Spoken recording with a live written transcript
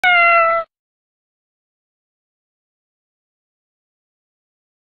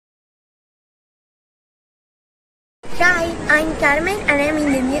Hi, I'm Carmen and I'm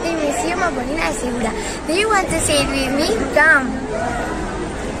in the Beauty Museum of Molina de Segura. Do you want to see it with me? Come!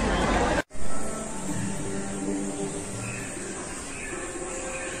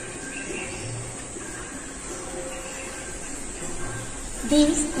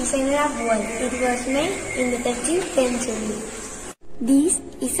 This is an Arab wall. It was made in the 13th century. This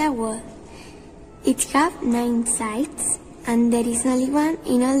is a wall. It has 9 sides and there is only one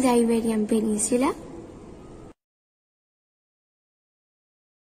in all the Iberian Peninsula.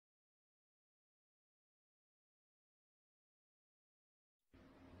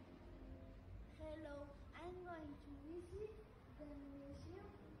 Hello, I'm going to visit the Museum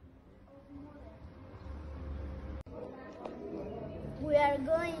of Modern. We are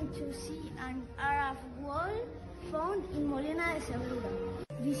going to see an Arab wall found in Molina de Segura.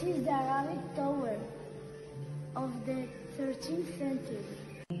 This is the Arabic Tower of the 13th century.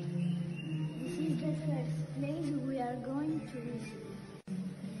 This is the first place we are going to visit.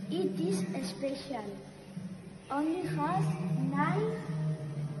 It is special. Only has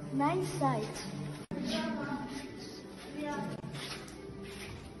nine sides.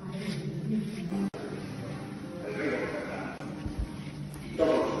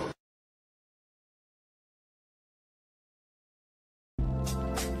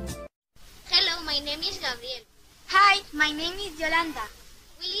 Hello, my name is Gabriel. Hi, my name is Yolanda.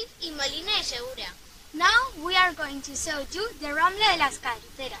 We live in Molina de Segura. Now we are going to show you the Rambla de las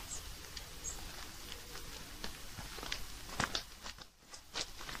Carreteras.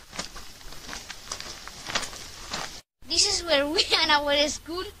 This is where we and our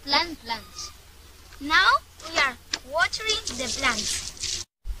school plant plants. Now we are watering the plants.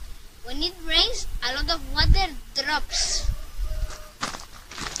 When it rains, a lot of water drops.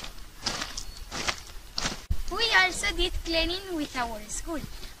 We also did cleaning with our school.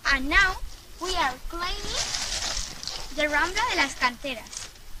 And now we are cleaning the Rambla de las Canteras.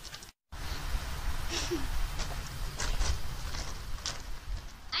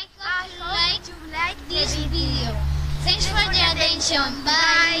 I hope you like this video. Thanks for your attention.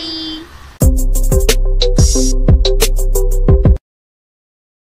 Bye.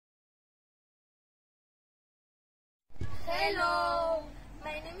 Hello,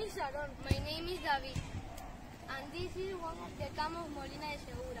 my name is Aaron. My name is David. And this is one of the camp of Molina de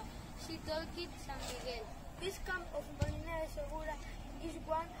Segura. She told kids San Miguel. This camp of Molina de Segura is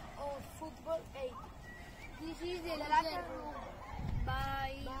one of football 8. This is the locker room.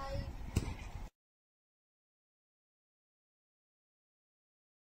 Bye. Bye.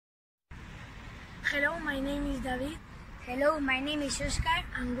 Hello, my name is David. Hello, my name is Oscar.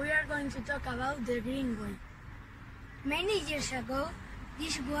 And we are going to talk about the Greenway. Many years ago,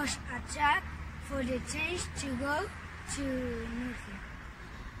 this was a track for the trains to go to Murcia.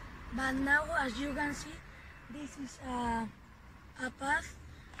 But now, as you can see, this is a path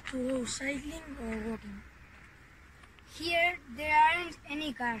to go cycling or walking. Here, there aren't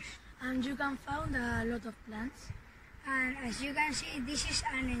any cars. And you can find a lot of plants. And as you can see, this is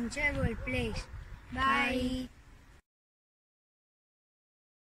an enjoyable place. Bye.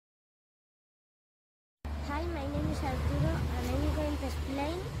 Hi, my name is Arturo and I'm going to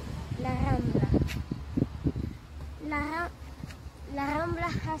explain La Rambla. La Rambla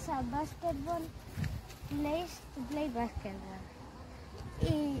has a basketball place to play basketball.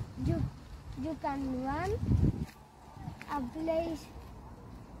 You can run, a place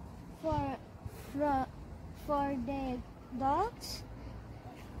for the dogs,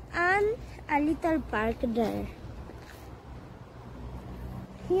 and a little park there.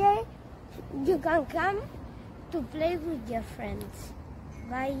 Here you can come to play with your friends.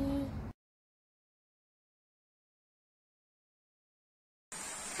 Bye.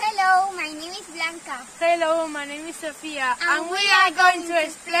 Hello, my name is Blanca. Hello, my name is Sofia. And we are going to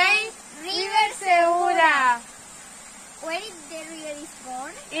explain River Segura. Where is the river is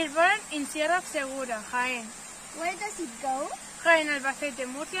born? It's born in Sierra of Segura, Jaén. Where does it go? Jaén, Albacete,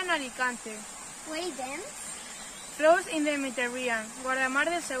 Murcia and Alicante. Where it ends? Flows in the Mediterranean, Guardamar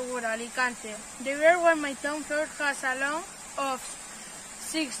de Segura, Alicante. The river where my town first has a length of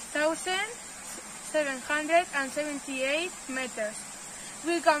 6,778 meters.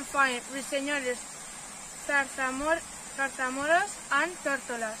 We can find ruiseñores, zarzamoros and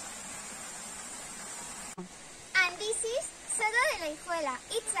tórtolas. And this is Soto de la Hijuela.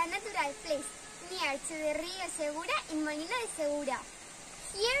 It's a natural place near to the Rio Segura in Molina de Segura.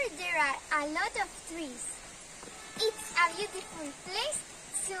 Here there are a lot of trees. It's a beautiful place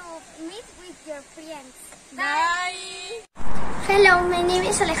to meet with your friends. Bye! Hello, my name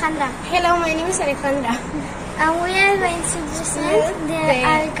is Alejandra. Hello, my name is Alejandra. And we are going to present the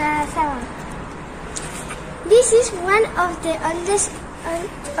Alcazaba. This is one of the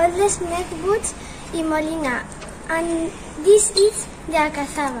oldest neighborhoods in Molina, and this is the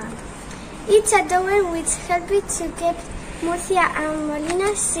Alcazaba. It's a tower which helped to keep Murcia and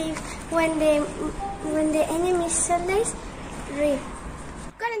Molina safe when the enemy soldiers arrived.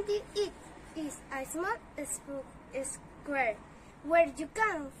 Currently, it is a small square where you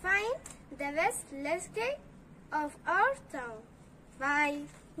can find the best landscape of our town. Bye.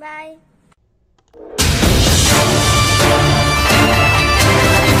 Bye.